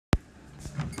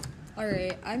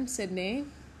Alright, I'm Sydney,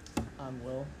 I'm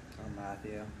Will. I'm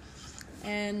Matthew.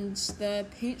 and the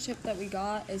paint chip that we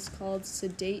got is called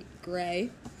Sedate Gray,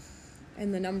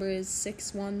 and the number is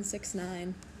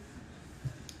 6169.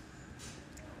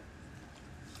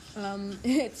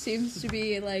 It seems to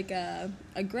be like a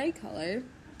gray color,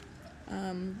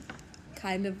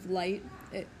 kind of light.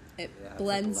 It Yeah,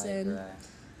 blends like light in. gray.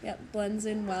 Yep, blends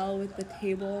in well with the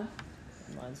table.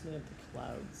 Reminds me of the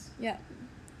clouds. Yeah,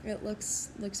 it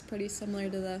looks pretty similar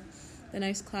to the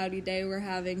nice cloudy day we're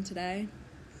having today.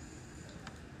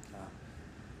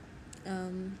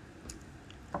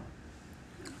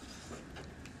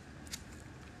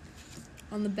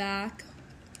 On the back,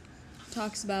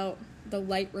 talks about the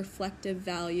light reflective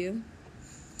value,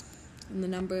 and the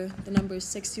number is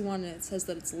 61, and it says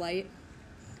that it's light,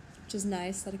 which is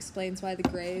nice. That explains why the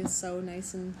gray is so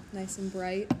nice and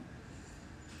bright.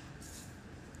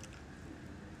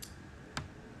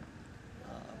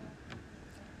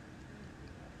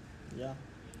 Yeah.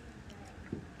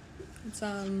 It's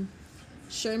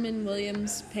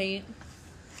Sherwin-Williams paint.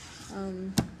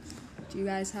 Do you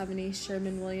guys have any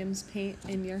Sherwin-Williams paint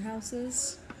in your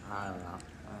houses? I don't know.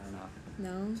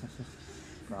 No?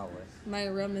 Probably. My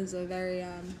room is a very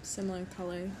similar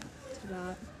color to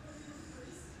that.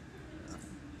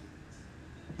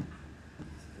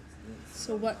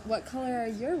 So what color are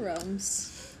your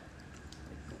rooms?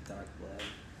 Dark blue.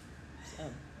 Yeah,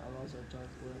 all those are dark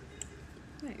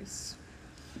blue. Nice.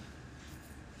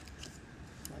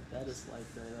 My bed is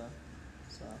light gray though,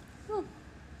 so. Oh.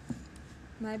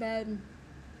 My bed.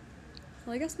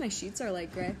 Well, I guess my sheets are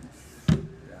light gray. Yeah,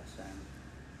 same.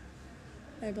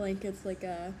 My blanket's like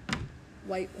a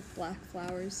white with black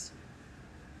flowers.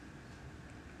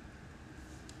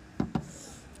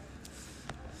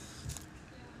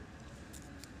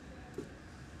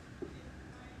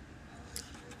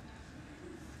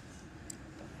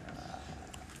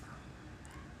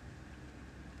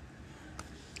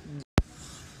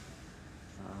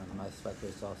 My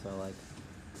sweater's also like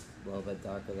a little bit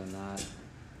darker than that.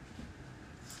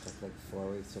 Just like 4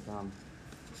 weeks to come.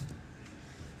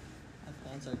 My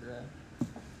pants are gray.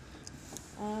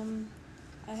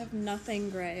 I have nothing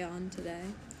gray on today,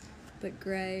 but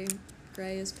gray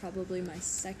is probably my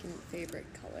second favorite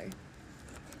color.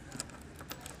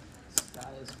 Sky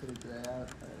is pretty gray out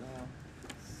right now.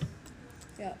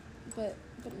 Yeah, but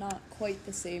not quite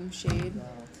the same shade.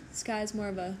 No. Sky's more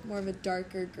of a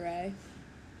darker gray.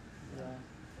 Yeah.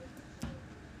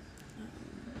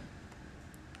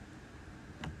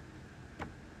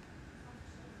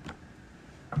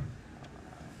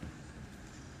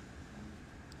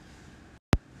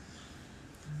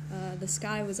 The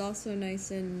sky was also nice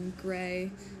and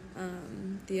gray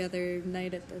the other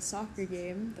night at the soccer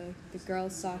game, the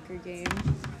girls' soccer game.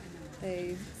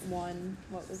 They won.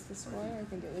 What was the score? I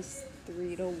think it was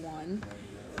 3-1.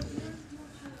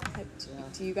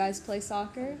 Do you guys play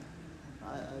soccer?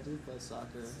 I do play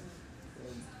soccer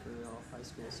for all high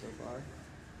school so far.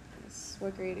 Nice.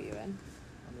 What grade are you in?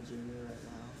 I'm a junior right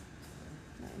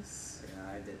now. Nice.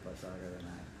 Yeah, I did play soccer then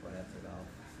I quit after golf.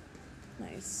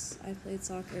 Nice. I played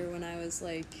soccer when I was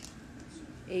like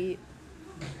 8,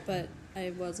 but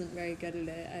I wasn't very good at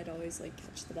it. I'd always like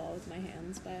catch the ball with my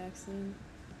hands by accident.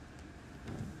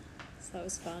 So that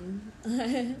was fun.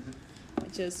 I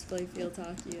chose to play field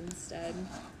hockey instead.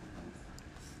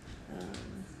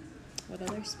 What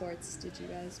other sports did you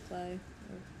guys play,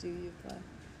 or do you play?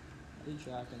 I do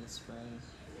track in the spring.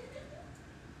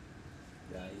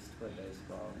 Yeah, I used to play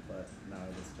baseball, but now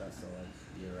I just wrestle like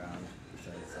year round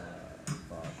because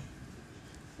fall.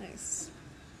 Nice.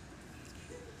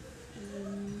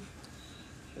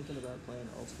 Thinking about playing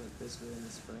Ultimate Frisbee in the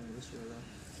spring this year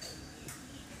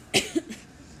though.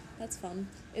 That's fun.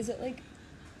 Is it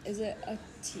a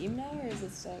team now, or is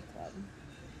it still a club?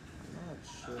 I'm not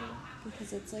sure.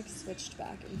 Because it's like switched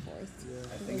back and forth Yeah.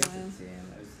 I for think a it's while. a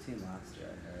team. It was a team last year,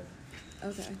 I heard.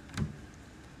 Okay.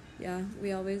 Yeah,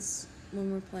 we always,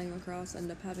 when we're playing lacrosse,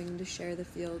 end up having to share the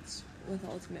fields with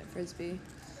Ultimate Frisbee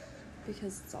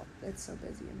because it's so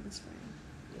busy in the spring.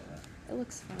 Yeah. It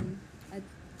looks fun.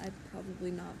 I'd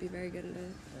probably not be very good at it.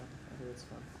 Yeah, I hear it's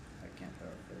fun. I can't throw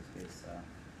a frisbee, so.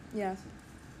 Yeah.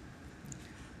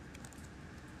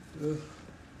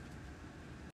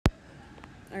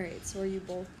 Alright, so are you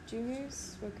both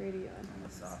juniors? What grade are you in? I'm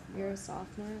a sophomore. You're a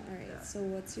sophomore? Alright, Yeah. so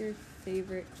what's your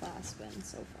favorite class been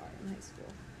so far in high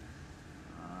school?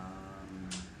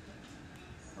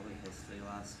 Probably history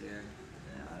last year.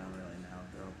 Yeah, I don't really know.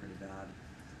 They're all pretty bad.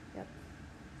 Yep.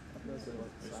 I mostly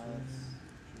like science.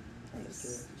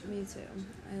 Nice. Me too.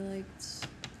 I liked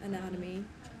anatomy.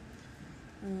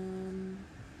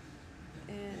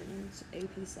 and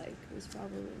AP Psych was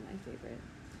probably my favorite.